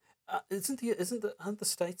aren't the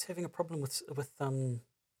states having a problem with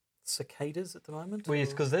cicadas at the moment? Well, yes,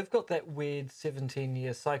 because they've got that weird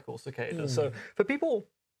 17-year cycle cicada. So for people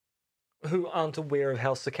who aren't aware of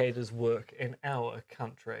how cicadas work in our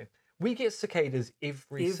country, we get cicadas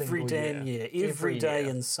every single damn year. year. Every day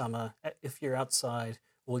in summer, if you're outside,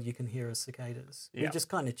 all you can hear is cicadas. Yeah. We just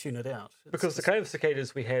kind of tune it out. Because the kind of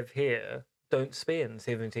cicadas we have here don't spend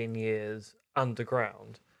 17 years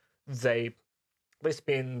underground. They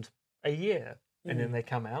spend a year, and then they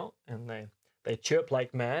come out and they chirp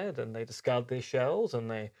like mad, and they discard their shells, and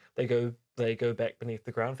they go back beneath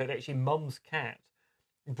the ground. In fact, actually, Mum's cat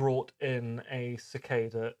brought in a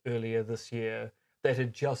cicada earlier this year that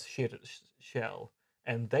had just shed its shell,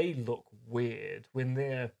 and they look weird when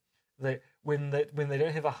they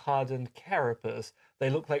don't have a hardened carapace.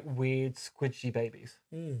 They look like weird squidgy babies.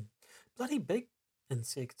 Bloody big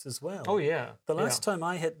insects as well. Oh yeah. The last time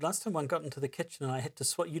one got into the kitchen and I had to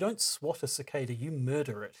swat. You don't swat a cicada, you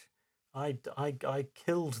murder it. I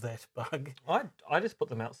killed that bug. I just put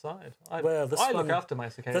them outside. I look after my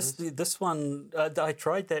cicadas. This one, I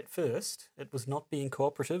tried that first. It was not being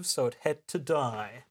cooperative, so it had to die.